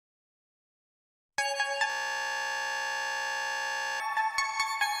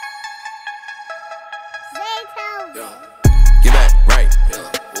Get back right.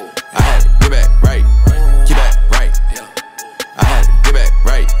 I had to get back right. Get back right. I had to get back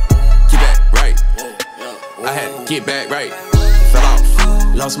right. Get back right. I had to get back right. Fell off,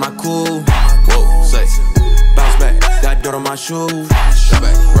 lost my cool. Whoa, say, bounce back, got dirt on my shoes. Got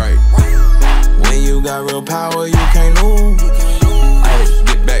back right. When you got real power, you can't lose. I had to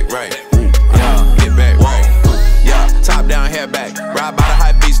get back right. Yeah, get back right. Yeah, top down, hair back. Ride by the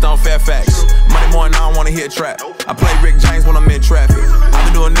high beats, don't Fairfax. Monday morning, I don't wanna hear trap. I play Rick James when I'm in traffic. I've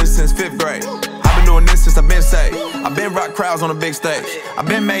been doing this since 5th grade. I've been doing this since I've been saved. I've been rock crowds on a big stage. I've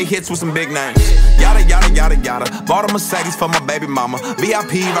been made hits with some big names. Yada, yada, yada, yada. Bought a Mercedes for my baby mama.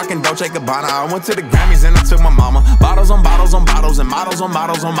 VIP, rockin' Dolce Gabbana. I went to the Grammys and I took my mama. Bottles on bottles on bottles and models on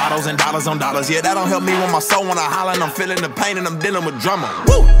models on models and dollars on dollars. Yeah, that don't help me when my soul when I holler and I'm feeling the pain and I'm dealing with drama.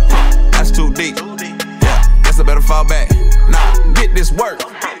 Woo! That's too deep. Yeah, guess I better fall back. Nah, get this work.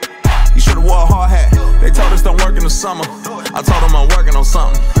 You should've wore a hard hat. They told us don't work in the summer. I told them I'm working on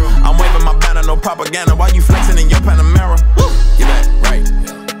something. I'm waving my banner, no propaganda. Why you flexing in your Panamera? Get back right.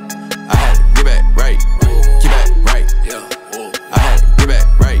 I had to get back right. Get back right. I had to get back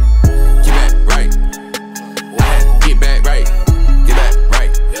right. Get back right. I had to get back right. Get back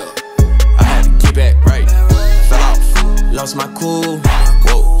right. I had to get back right. Fell off, lost my cool.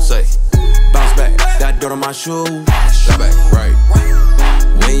 Whoa, say, bounce back, got dirt on my shoes. Got back right.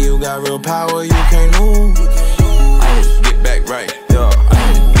 When you got real power, you can't lose. I had to get back right. Yeah, I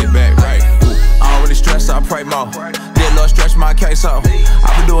had to get back right. I don't really stress, I pray more. Did Lord stretch my case out.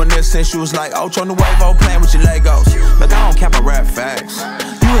 I've been doing this since you was like Ocho Nuevo, playing with your Legos. Look, I don't cap, I rap facts.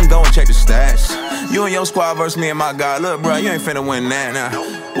 You can go and check the stats. You and your squad versus me and my guy. Look, bro, you ain't finna win that now.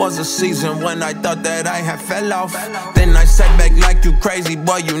 Was a season when I thought that I had fell off. Then I sat back like you crazy,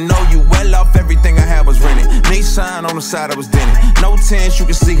 boy, you know you well off. Everything I had was rented. Nissan on the side, I was dented. No tents, you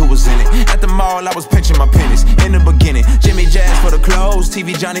could see who was in it. At the mall, I was pinching my pennies. In the beginning, Jimmy Jazz for the clothes,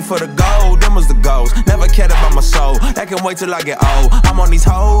 TV Johnny for the gold. Them was the goals. Never cared about my soul. That can wait till I get old. I'm on these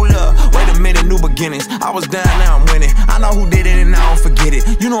hold up. Wait a minute, new beginnings. I was down, now I'm winning. I know who did it and I don't forget it.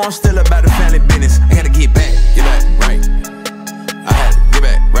 You know I'm still about the family business. I gotta get back right. I had to get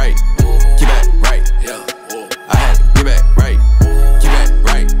back right. Get back right. I had to get back right. Get back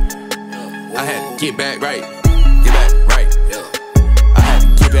right. I had to get back right. Get back right. I had to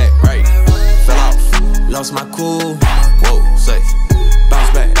get back right. Fell off, lost my cool. Whoa, say,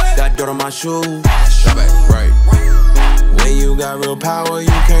 bounce back, got dirt on my shoes. Got back right. When you got real power,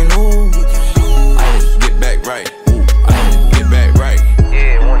 you can't lose. I had to get back right. I had to get back right.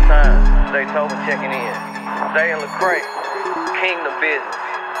 Yeah, one time, Zaytoven checking in. Zay and Lecrae, kingdom business.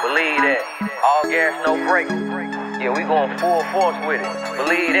 Believe that. All gas, no brakes. Yeah, we going full force with it.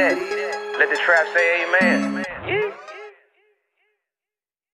 Believe that. Let the trap say amen. Yeah.